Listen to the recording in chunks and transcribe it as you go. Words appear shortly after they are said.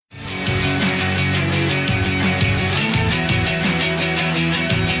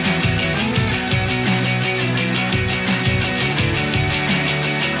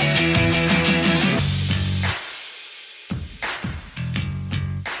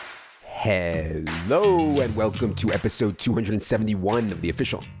Hello and welcome to episode 271 of the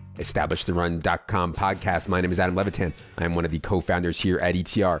official EstablishTheRun.com podcast. My name is Adam Levitan. I am one of the co-founders here at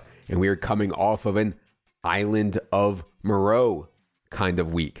ETR, and we are coming off of an Island of Moreau kind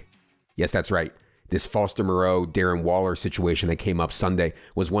of week. Yes, that's right. This Foster Moreau, Darren Waller situation that came up Sunday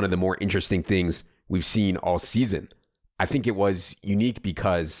was one of the more interesting things we've seen all season. I think it was unique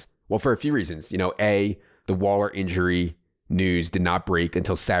because, well, for a few reasons. A, the Waller injury news did not break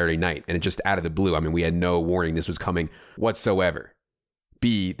until Saturday night, and it just out of the blue. I mean, we had no warning this was coming whatsoever.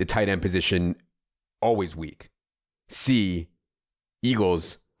 B, the tight end position, always weak. C,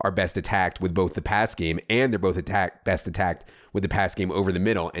 Eagles are best attacked with both the pass game, and they're both best attacked with the pass game over the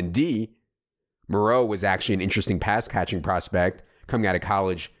middle. And D, Moreau was actually an interesting pass catching prospect coming out of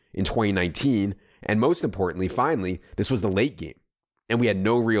college in 2019. And most importantly, finally, this was the late game, and we had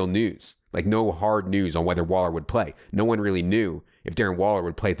no real news. Like no hard news on whether Waller would play. No one really knew if Darren Waller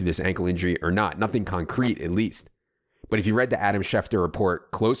would play through this ankle injury or not. Nothing concrete, at least. But if you read the Adam Schefter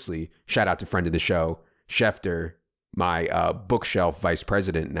report closely, shout out to friend of the show, Schefter, my bookshelf vice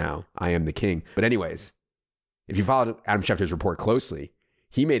president now. I am the king. But anyways, if you followed Adam Schefter's report closely,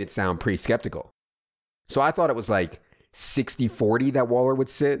 he made it sound pretty skeptical. So I thought it was like 60-40 that Waller would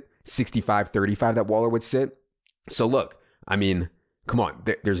sit, 65-35 that Waller would sit. So look, I mean, come on,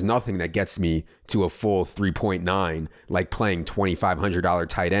 there's nothing that gets me to a full 3.9 like playing $2,500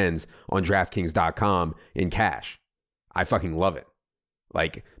 tight ends on DraftKings.com in cash. I fucking love it.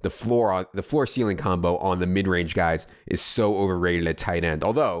 Like the floor ceiling combo on the mid-range guys is so overrated at tight end.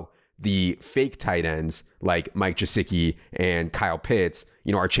 Although the fake tight ends like Mike Gesicki and Kyle Pitts,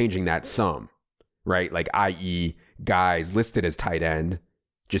 are changing that some, right? Like i.e. guys listed as tight end,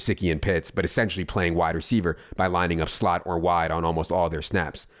 Gesicki and Pitts, but essentially playing wide receiver by lining up slot or wide on almost all their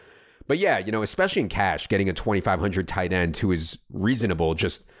snaps. But yeah, especially in cash, getting a 2,500 tight end who is reasonable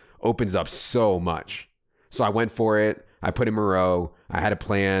just opens up so much. So I went for it. I put in Moreau. I had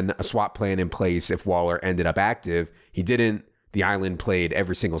a swap plan in place if Waller ended up active. He didn't. The Island played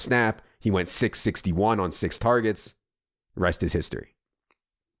every single snap. He went 661 on 6 targets. Rest is history.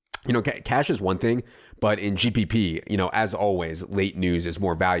 Cash is one thing, but in GPP, as always, late news is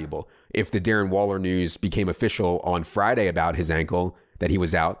more valuable. If the Darren Waller news became official on Friday about his ankle, that he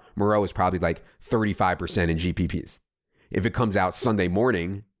was out, Moreau is probably like 35% in GPPs. If it comes out Sunday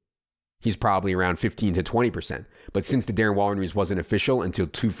morning, he's probably around 15 to 20%. But since the Darren Waller news wasn't official until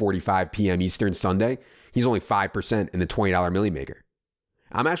 2:45 p.m. Eastern Sunday, he's only 5% in the $20 Millie Maker.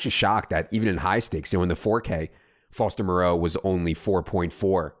 I'm actually shocked that even in high stakes, in the 4K, Foster Moreau was only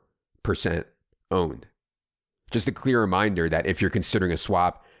 4.4% owned. Just a clear reminder that if you're considering a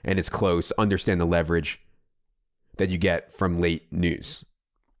swap and it's close, understand the leverage that you get from late news.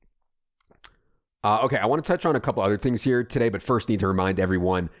 Okay, I want to touch on a couple other things here today, but first need to remind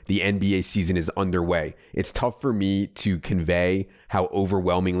everyone the NBA season is underway. It's tough for me to convey how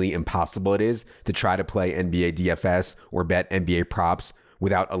overwhelmingly impossible it is to try to play NBA DFS or bet NBA props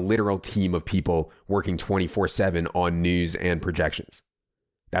without a literal team of people working 24/7 on news and projections.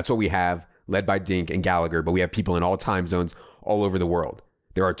 That's what we have, led by Dink and Gallagher, but we have people in all time zones all over the world.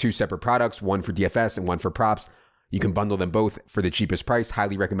 There are 2 separate products, one for DFS and one for props. You can bundle them both for the cheapest price.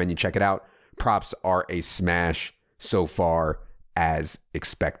 Highly recommend you check it out. Props are a smash so far as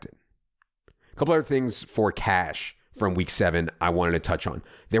expected. A couple other things for cash from week 7 I wanted to touch on.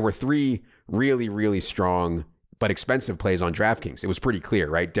 There were 3 really, really strong but expensive plays on DraftKings. It was pretty clear,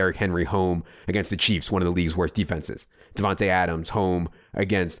 right? Derrick Henry home against the Chiefs, one of the league's worst defenses. Devontae Adams home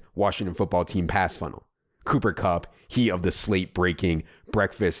against Washington football team pass funnel. Cooper Kupp, he of the slate-breaking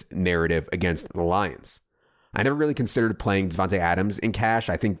breakfast narrative against the Lions. I never really considered playing Devontae Adams in cash.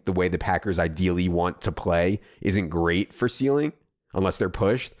 I think the way the Packers ideally want to play isn't great for ceiling unless they're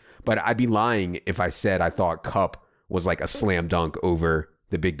pushed. But I'd be lying if I said I thought Kupp was like a slam dunk over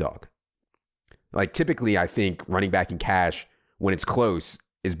the big dog. Like typically, I think running back in cash when it's close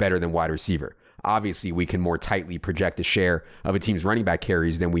is better than wide receiver. Obviously, we can more tightly project a share of a team's running back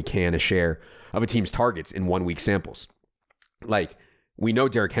carries than we can a share of a team's targets in 1 week samples. Like, we know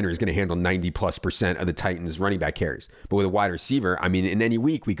Derrick Henry is going to handle 90+% of the Titans' running back carries. But with a wide receiver, I mean, in any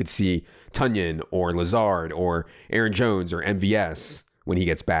week, we could see Tunyon or Lazard or Aaron Jones or MVS when he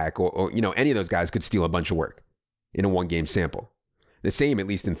gets back. Or any of those guys could steal a bunch of work in a 1-game sample. The same, at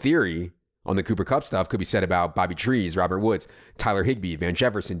least in theory, on the Cooper Kupp stuff could be said about Bobby Trees, Robert Woods, Tyler Higbee, Van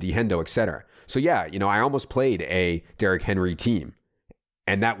Jefferson, D. Hendo, etc. So yeah, I almost played a Derrick Henry team.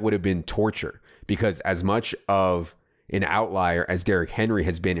 And that would have been torture because as much of an outlier as Derrick Henry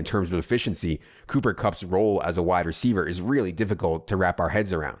has been in terms of efficiency, Cooper Kupp's role as a wide receiver is really difficult to wrap our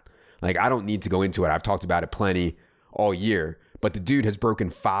heads around. Like, I don't need to go into it. I've talked about it plenty all year, but the dude has broken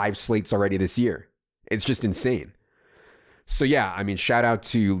 5 slates already this year. It's just insane. So yeah, I mean, shout out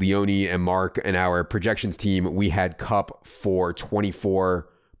to Leone and Mark and our projections team. We had Kupp for 24.9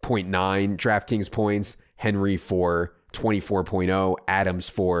 DraftKings points, Henry for 24.0, Adams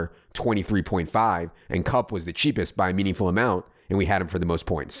for 23.5, and Kupp was the cheapest by a meaningful amount, and we had him for the most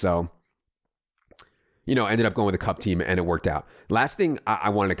points. So, ended up going with the Kupp team, and it worked out. Last thing I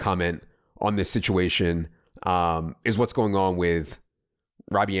wanted to comment on this situation is what's going on with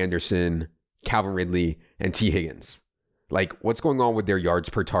Robbie Anderson, Calvin Ridley, and T. Higgins. Like, what's going on with their yards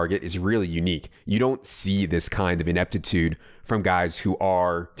per target is really unique. You don't see this kind of ineptitude from guys who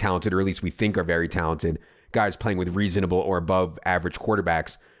are talented, or at least we think are very talented, guys playing with reasonable or above average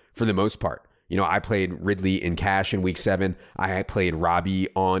quarterbacks for the most part. I played Ridley in cash in week 7. I played Robbie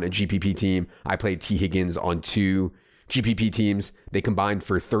on a GPP team. I played T. Higgins on 2 GPP teams. They combined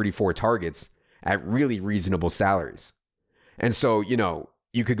for 34 targets at really reasonable salaries. And so,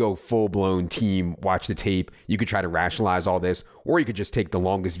 you could go full-blown team, watch the tape. You could try to rationalize all this, or you could just take the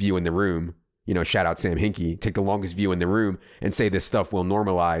longest view in the room. Shout out Sam Hinkie. Take the longest view in the room and say this stuff will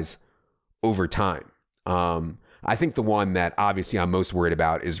normalize over time. I think the one that obviously I'm most worried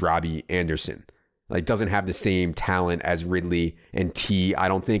about is Robbie Anderson. Like, doesn't have the same talent as Ridley and T, I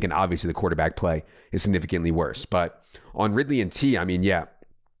don't think. And obviously the quarterback play is significantly worse. But on Ridley and T, I mean, yeah,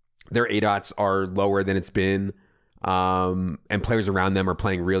 their ADOTs are lower than it's been. And players around them are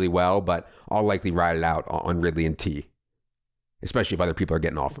playing really well, but I'll likely ride it out on Ridley and T, especially if other people are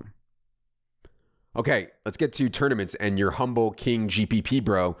getting off them. Okay, let's get to tournaments. And your humble King GPP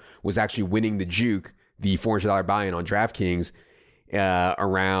bro was actually winning the Juke, the $400 buy-in on DraftKings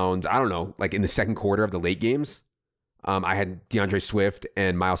around, I don't know, like in the second quarter of the late games. I had DeAndre Swift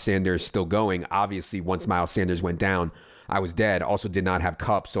and Miles Sanders still going. Obviously, once Miles Sanders went down, I was dead. Also did not have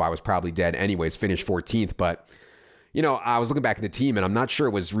Kupp, so I was probably dead anyways, finished 14th. But, I was looking back at the team, and I'm not sure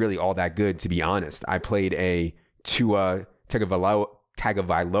it was really all that good, to be honest. I played a Tua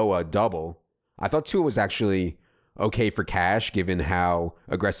Tagovailoa double. I thought Tua was actually okay for cash, given how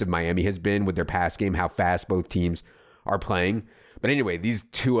aggressive Miami has been with their pass game, how fast both teams are playing. But anyway, these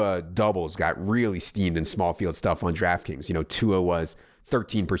Tua doubles got really steamed in small field stuff on DraftKings. Tua was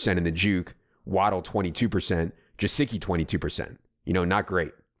 13% in the Juke, Waddle 22%, Gesicki 22%. Not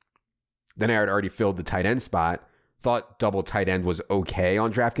great. Then I had already filled the tight end spot. Thought double tight end was okay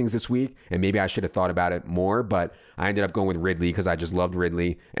on DraftKings this week, and maybe I should have thought about it more, but I ended up going with Ridley because I just loved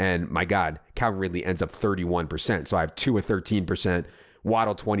Ridley. And my God, Calvin Ridley ends up 31%. So I have Tua 13%,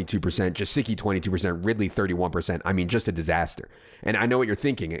 Waddle 22%, Gesicki 22%, Ridley 31%. I mean, just a disaster. And I know what you're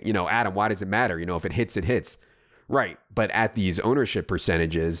thinking. Adam, why does it matter? If it hits, it hits. Right. But at these ownership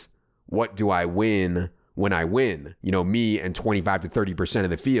percentages, what do I win when I win? Me and 25 to 30% of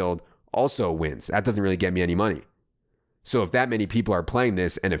the field also wins. That doesn't really get me any money. So if that many people are playing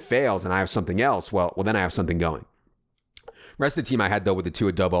this and it fails and I have something else, well, then I have something going. Rest of the team I had, though, with the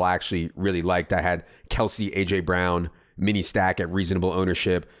Tua double, I actually really liked. I had Kelsey, A.J. Brown, mini stack at reasonable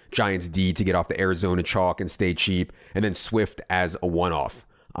ownership, Giants D to get off the Arizona chalk and stay cheap, and then Swift as a one-off.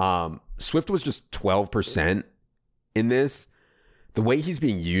 Swift was just 12% in this. The way he's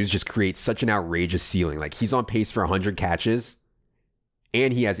being used just creates such an outrageous ceiling. Like, he's on pace for 100 catches,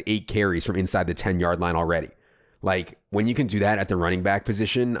 and he has 8 carries from inside the 10-yard line already. Like, when you can do that at the running back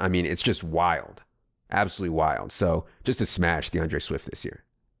position, I mean, it's just wild. Absolutely wild. So, just a smash DeAndre Swift this year.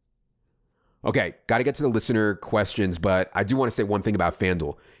 Okay, got to get to the listener questions, but I do want to say one thing about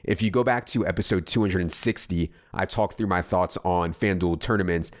FanDuel. If you go back to episode 260, I talked through my thoughts on FanDuel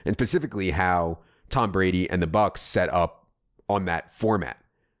tournaments and specifically how Tom Brady and the Bucs set up on that format.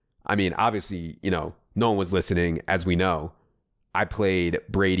 I mean, obviously, no one was listening, as we know. I played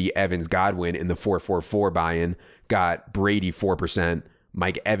Brady, Evans, Godwin in the 4-4-4 buy-in, got Brady 4%,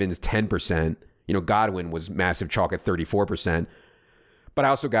 Mike Evans 10%. Godwin was massive chalk at 34%. But I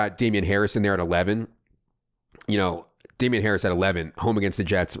also got Damian Harris in there at 11. Damian Harris at 11, home against the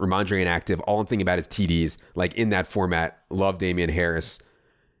Jets, Ramondre inactive. All I'm thinking about is TDs. Like, in that format, love Damian Harris.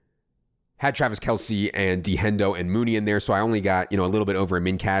 Had Travis Kelce and DeHendo and Mooney in there, so I only got, a little bit over a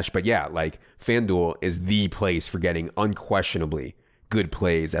min cash. But yeah, like, FanDuel is the place for getting unquestionably good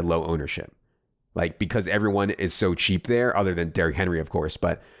plays at low ownership. Like, because everyone is so cheap there, other than Derrick Henry, of course.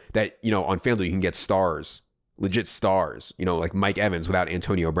 But that, on FanDuel, you can get stars, legit stars, like Mike Evans without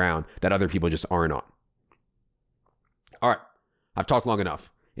Antonio Brown, that other people just aren't on. All right, I've talked long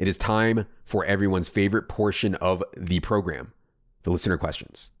enough. It is time for everyone's favorite portion of the program, the listener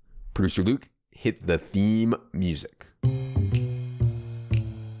questions. Producer Luke, hit the theme music.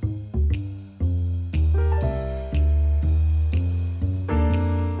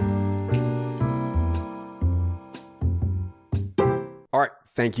 All right.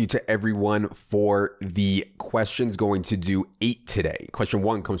 Thank you to everyone for the questions. Going to do 8 today. Question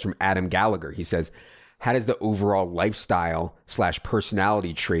 1 comes from Adam Gallagher. He says, how does the overall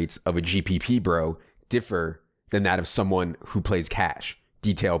lifestyle/personality traits of a GPP bro differ than that of someone who plays cash?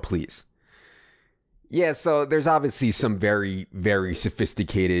 Detail, please. Yeah, so there's obviously some very, very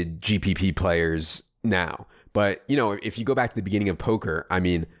sophisticated GPP players now. But, you know, if you go back to the beginning of poker, I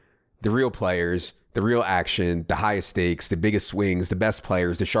mean, the real players, the real action, the highest stakes, the biggest swings, the best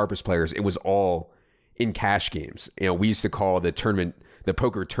players, the sharpest players, it was all in cash games. You know, we used to call the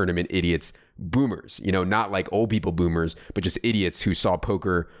poker tournament idiots boomers, you know, not like old people boomers, but just idiots who saw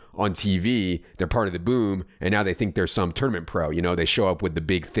poker on TV. They're part of the boom, and now they think they're some tournament pro. You know, they show up with the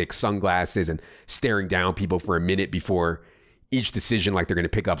big, thick sunglasses and staring down people for a minute before each decision, like they're going to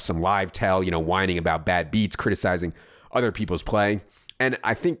pick up some live tell, you know, whining about bad beats, criticizing other people's play. And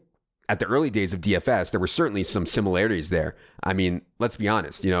I think at the early days of DFS, there were certainly some similarities there. I mean, let's be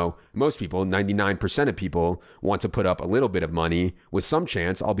honest, you know, most people, 99% of people want to put up a little bit of money with some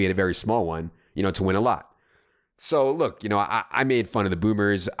chance, albeit a very small one, you know, to win a lot. So look, you know, I made fun of the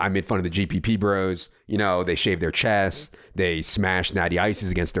boomers. I made fun of the GPP bros. You know, they shave their chests. They smash natty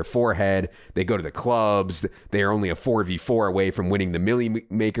ices against their forehead. They go to the clubs. They are only a 4v4 away from winning the Millie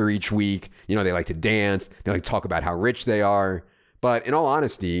Maker each week. You know, they like to dance. They like to talk about how rich they are. But in all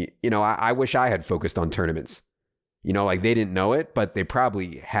honesty, you know, I wish I had focused on tournaments. You know, like they didn't know it, but they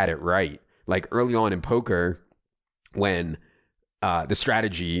probably had it right. Like early on in poker, when the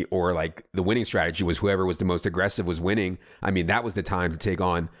strategy or like the winning strategy was whoever was the most aggressive was winning. I mean, that was the time to take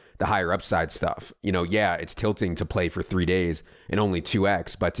on the higher upside stuff. You know, yeah, it's tilting to play for 3 days and only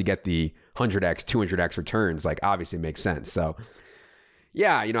 2x, but to get the 100x, 200x returns, like obviously makes sense. So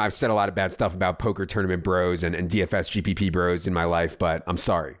yeah, you know, I've said a lot of bad stuff about poker tournament bros and DFS GPP bros in my life, but I'm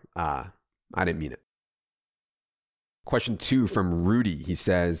sorry. I didn't mean it. Question 2 from Rudy. He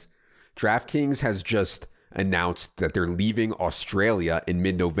says, DraftKings has just announced that they're leaving Australia in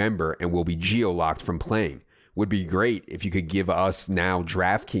mid-November and will be geo-locked from playing. Would be great if you could give us now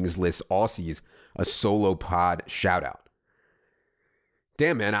DraftKings list Aussies a solo pod shout out.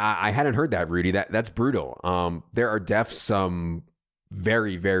 Damn, man, I hadn't heard that, Rudy. That's brutal. There are some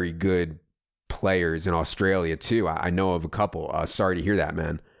very, very good players in Australia too. I know of a couple. Sorry to hear that,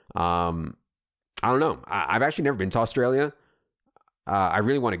 man. I don't know. I've actually never been to Australia. I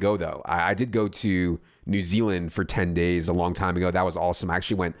really want to go though. I did go to New Zealand for 10 days a long time ago. That was awesome. I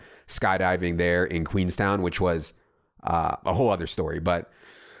actually went skydiving there in Queenstown, which was a whole other story. But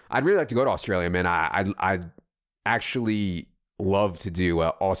I'd really like to go to Australia, man. I'd actually love to do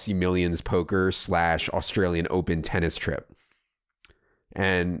a Aussie Millions poker / Australian Open tennis trip.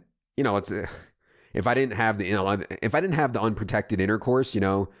 And you know, if I didn't have the unprotected intercourse, you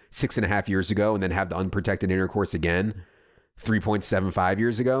know, 6.5 years ago, and then have the unprotected intercourse again 3.75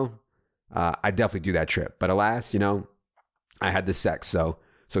 years ago, I'd definitely do that trip. But alas, you know, I had the sex. So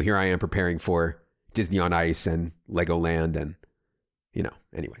here I am preparing for Disney on Ice and Legoland and, you know,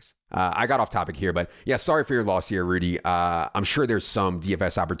 anyways. I got off topic here, but yeah, sorry for your loss here, Rudy. I'm sure there's some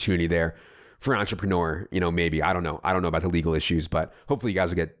DFS opportunity there for an entrepreneur, you know, maybe. I don't know about the legal issues, but hopefully you guys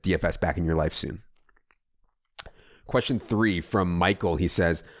will get DFS back in your life soon. Question 3 from Michael. He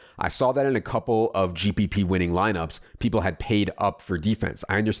says, I saw that in a couple of GPP winning lineups, people had paid up for defense.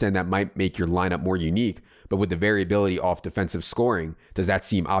 I understand that might make your lineup more unique, but with the variability off defensive scoring, does that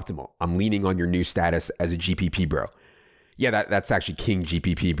seem optimal? I'm leaning on your new status as a GPP bro. Yeah, that's actually King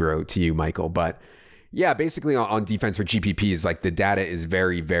GPP bro to you, Michael. But yeah, basically on defense for GPPs, like the data is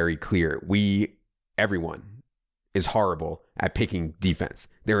very, very clear. Everyone is horrible at picking defense.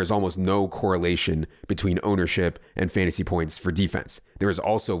 There is almost no correlation between ownership and fantasy points for defense. There is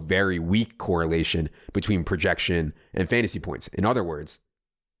also very weak correlation between projection and fantasy points. In other words,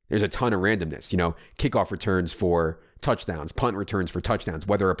 there's a ton of randomness, you know, kickoff returns for touchdowns, punt returns for touchdowns,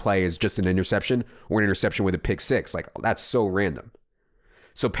 whether a play is just an interception or an interception with a pick six. Like, that's so random.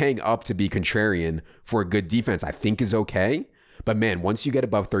 So paying up to be contrarian for a good defense, I think is okay. But man, once you get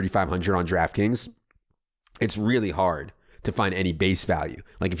above 3,500 on DraftKings, it's really hard to find any base value.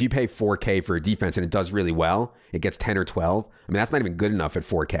 Like if you pay $4K for a defense and it does really well, it gets 10 or 12. I mean, that's not even good enough at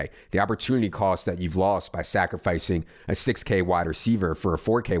 $4K. The opportunity cost that you've lost by sacrificing a $6K wide receiver for a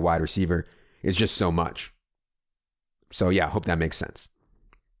 $4K wide receiver is just so much. So yeah, I hope that makes sense.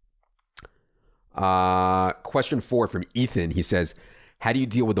 Question 4 from Ethan. He says, how do you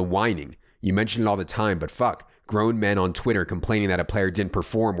deal with the whining? You mention it all the time, but fuck, grown men on Twitter complaining that a player didn't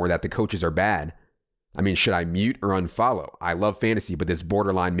perform or that the coaches are bad. I mean, should I mute or unfollow? I love fantasy, but this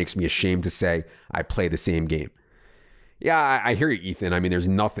borderline makes me ashamed to say I play the same game. Yeah, I hear you, Ethan. I mean, there's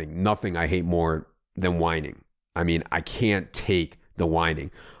nothing I hate more than whining. I mean, I can't take the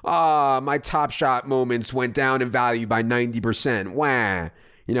whining. My Top Shot moments went down in value by 90%. Wah.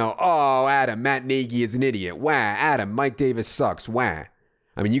 Adam, Matt Nagy is an idiot. Wah. Adam, Mike Davis sucks. Wah.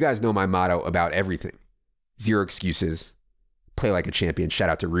 I mean, you guys know my motto about everything. Zero excuses. Play like a champion. Shout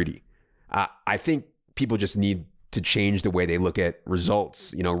out to Rudy. I think people just need to change the way they look at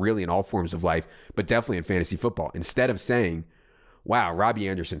results, really in all forms of life, but definitely in fantasy football. Instead of saying, wow, Robbie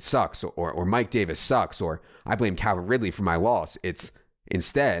Anderson sucks, or Mike Davis sucks, or I blame Calvin Ridley for my loss. It's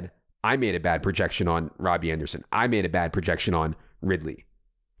instead, I made a bad projection on Robbie Anderson. I made a bad projection on Ridley.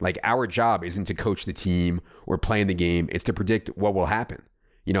 Like, our job isn't to coach the team or play in the game. It's to predict what will happen.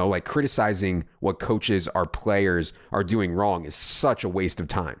 Like criticizing what coaches or players are doing wrong is such a waste of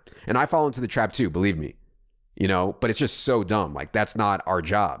time. And I fall into the trap too, believe me. But it's just so dumb. Like, that's not our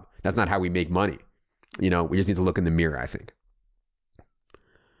job. That's not how we make money. We just need to look in the mirror, I think.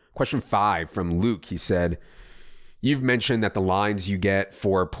 Question 5 from Luke. He said, you've mentioned that the lines you get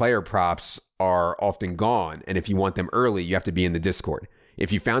for player props are often gone. And if you want them early, you have to be in the Discord.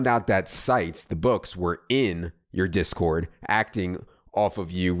 If you found out that sites, the books, were in your Discord acting off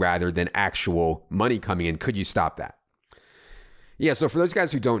of you rather than actual money coming in, could you stop that? Yeah, so for those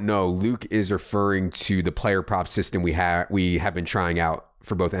guys who don't know, Luke is referring to the player prop system we have been trying out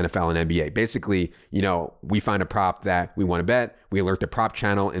for both NFL and NBA. Basically, we find a prop that we want to bet, we alert the prop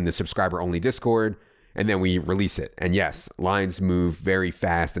channel in the subscriber only Discord, and then we release it. And yes, lines move very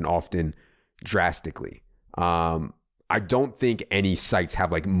fast and often drastically. I don't think any sites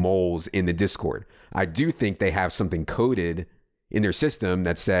have like moles in the Discord. I do think they have something coded in their system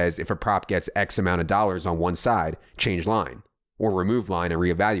that says if a prop gets X amount of dollars on one side, change line or remove line and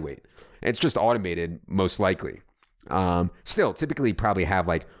reevaluate. And it's just automated, most likely. Still, typically probably have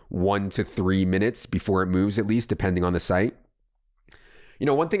like 1 to 3 minutes before it moves, at least, depending on the site.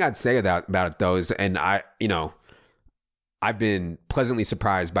 One thing I'd say about it though is, and I've been pleasantly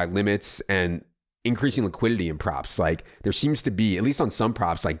surprised by limits and increasing liquidity in props. Like, there seems to be, at least on some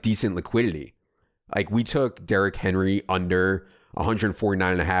props, like decent liquidity. Like, we took Derrick Henry under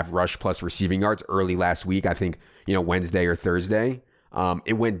 149.5 rush plus receiving yards early last week. I think, Wednesday or Thursday.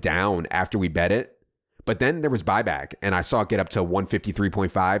 It went down after we bet it, but then there was buyback and I saw it get up to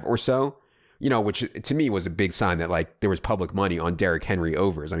 153.5 or so, which to me was a big sign that like there was public money on Derrick Henry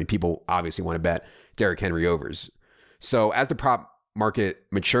overs. I mean, people obviously want to bet Derrick Henry overs. So as the prop market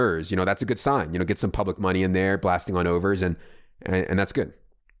matures, that's a good sign, get some public money in there blasting on overs and that's good.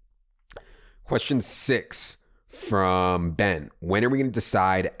 Question 6 from Ben. When are we going to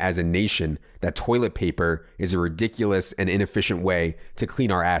decide as a nation that toilet paper is a ridiculous and inefficient way to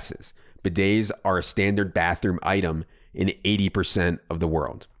clean our asses? Bidets are a standard bathroom item in 80% of the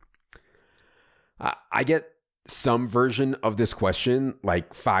world. I get some version of this question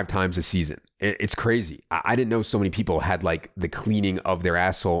like 5 times a season. It's crazy. I didn't know so many people had like the cleaning of their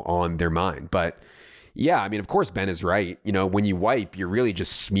asshole on their mind. But yeah, I mean, of course, Ben is right. When you wipe, you're really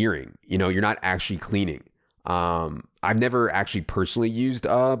just smearing. You're not actually cleaning. I've never actually personally used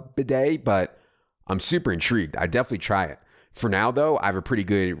a bidet, but I'm super intrigued. I definitely try it. For now, though, I have a pretty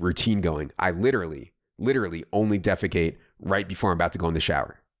good routine going. I literally only defecate right before I'm about to go in the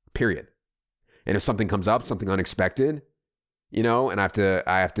shower, period. And if something comes up, something unexpected, and I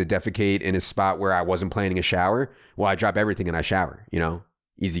have to defecate in a spot where I wasn't planning a shower, well, I drop everything and I shower,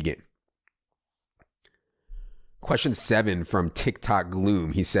 easy game. Question 7 from TikTok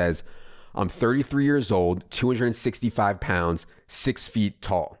Gloom. He says, I'm 33 years old, 265 pounds, 6 feet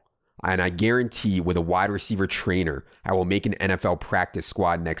tall. And I guarantee with a wide receiver trainer, I will make an NFL practice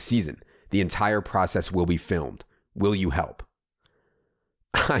squad next season. The entire process will be filmed. Will you help?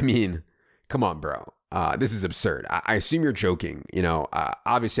 I mean, come on, bro. This is absurd. I assume you're joking.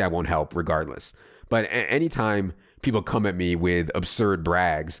 Obviously I won't help regardless. But anytime people come at me with absurd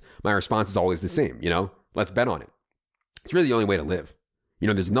brags, my response is always the same. Let's bet on it. It's really the only way to live.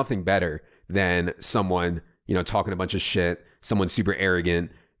 There's nothing better than someone, talking a bunch of shit, someone super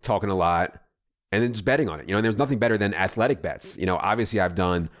arrogant, talking a lot, and then just betting on it. And there's nothing better than athletic bets. Obviously I've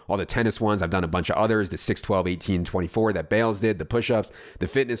done all the tennis ones. I've done a bunch of others, the 6, 12, 18, 24 that Bales did, the push-ups, the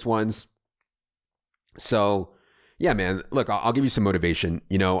fitness ones. So yeah, man, look, I'll give you some motivation.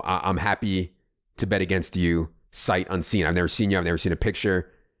 I'm happy to bet against you sight unseen. I've never seen you. I've never seen a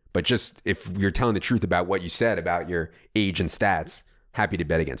picture, but just if you're telling the truth about what you said about your age and stats, happy to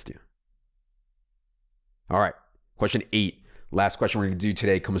bet against you. All right. Question 8. Last question we're going to do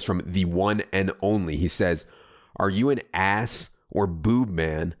today comes from the one and only. He says, are you an ass or boob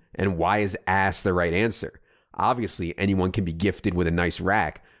man? And why is ass the right answer? Obviously, anyone can be gifted with a nice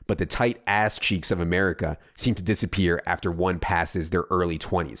rack, but the tight ass cheeks of America seem to disappear after one passes their early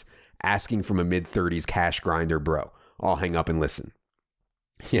 20s. Asking from a mid-30s cash grinder bro. I'll hang up and listen.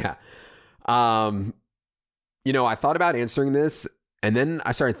 Yeah. I thought about answering this, and then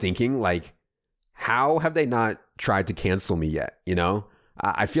I started thinking, like, how have they not tried to cancel me yet?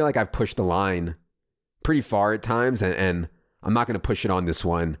 I feel like I've pushed the line pretty far at times, and I'm not going to push it on this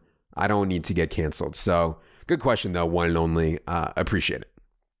one. I don't need to get canceled. So good question, though, one and only. Appreciate it.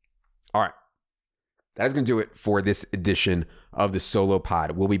 All right. That's going to do it for this edition of the Solo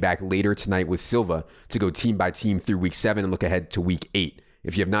Pod. We'll be back later tonight with Silva to go team by team through week 7 and look ahead to week 8.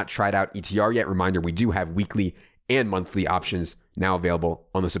 If you have not tried out ETR yet, reminder, we do have weekly and monthly options now available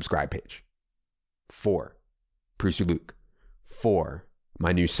on the subscribe page. For Producer Luke, for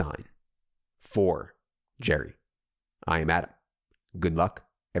my new sign, for Jerry, I am Adam. Good luck,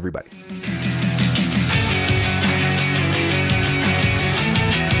 everybody.